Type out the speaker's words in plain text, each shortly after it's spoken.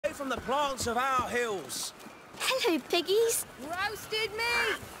from the plants of our hills. Hello, piggies. Roasted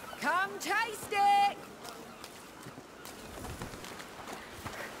meat! Come taste it!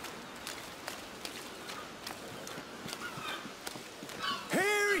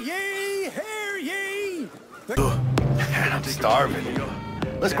 Hear ye! Hear ye! Man, I'm starving.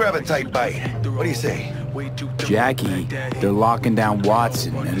 Let's grab a tight bite. What do you say? Jackie, they're locking down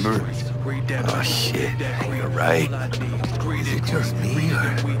Watson, remember? Oh shit, you're right. Is it just me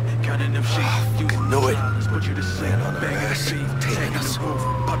or... fucking knew it. Laying on our ass, taking us.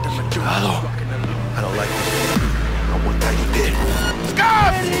 Hello. I don't like this. I want that you did.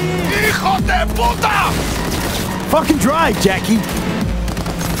 Scott! Hijo de puta! Fucking drive, Jackie!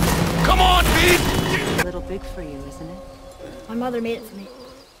 Come on, Pete! A little big for you, isn't it? My mother made it for me.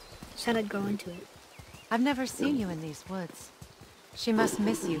 Said I'd grow into it. I've never seen you in these woods. She must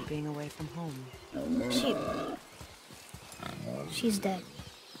miss you being away from home. She's dead.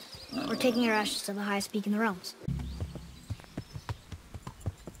 We're taking her ashes to the highest peak in the realms.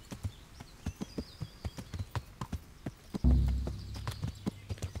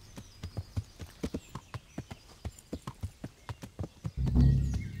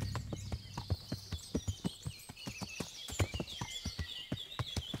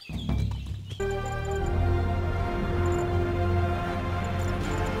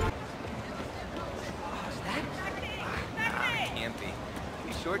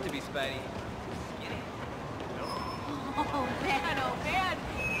 Short to be Spidey. Oh man,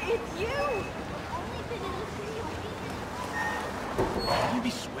 it's you! You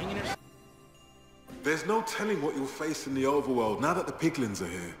be swinging her. There's no telling what you'll face in the overworld now that the piglins are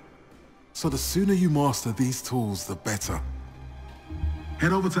here. So the sooner you master these tools, the better.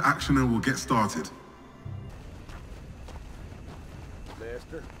 Head over to Action and we'll get started.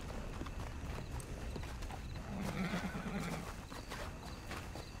 Master.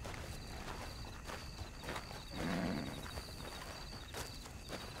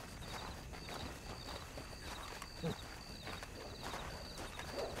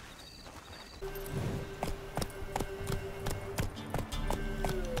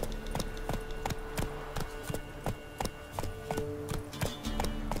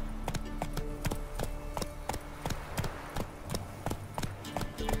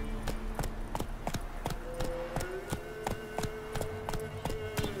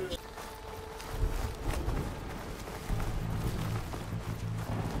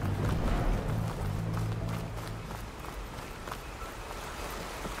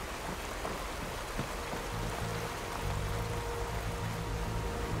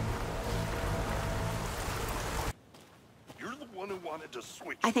 Who wanted to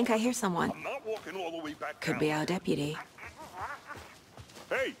switch. I think I hear someone. I'm not walking all the way back Could down. be our deputy.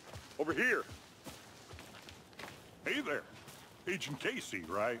 Hey, over here. Hey there. Agent Casey,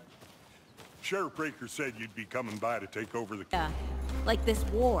 right? Sheriff Breaker said you'd be coming by to take over the... Yeah, like this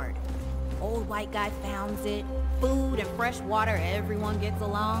ward. Old white guy founds it. Food and fresh water, everyone gets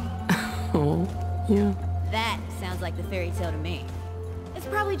along. Oh, yeah. That sounds like the fairy tale to me. It's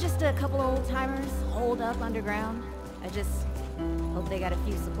probably just a couple of old-timers holed up underground. I just hope they got a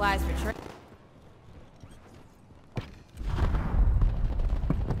few supplies for trade.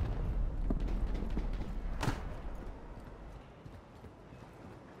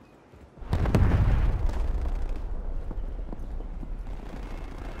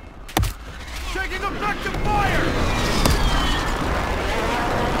 Taking effective fire!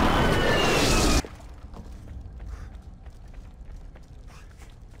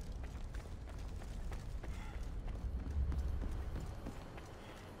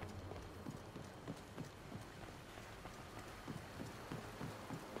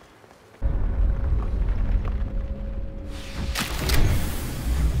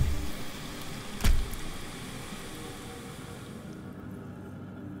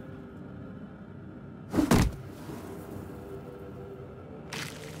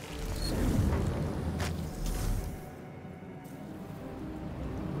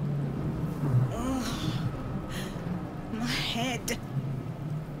 Head.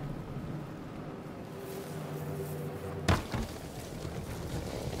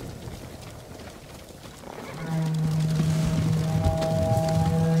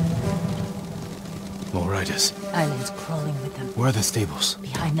 More riders. Island's crawling with them. Where are the stables?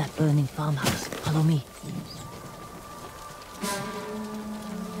 Behind that burning farmhouse. Follow me.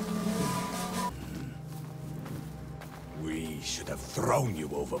 We should have thrown you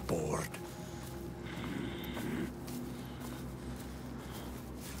overboard.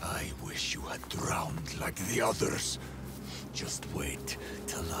 I wish you had drowned like the others. Just wait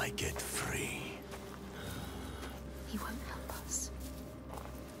till I get free. He won't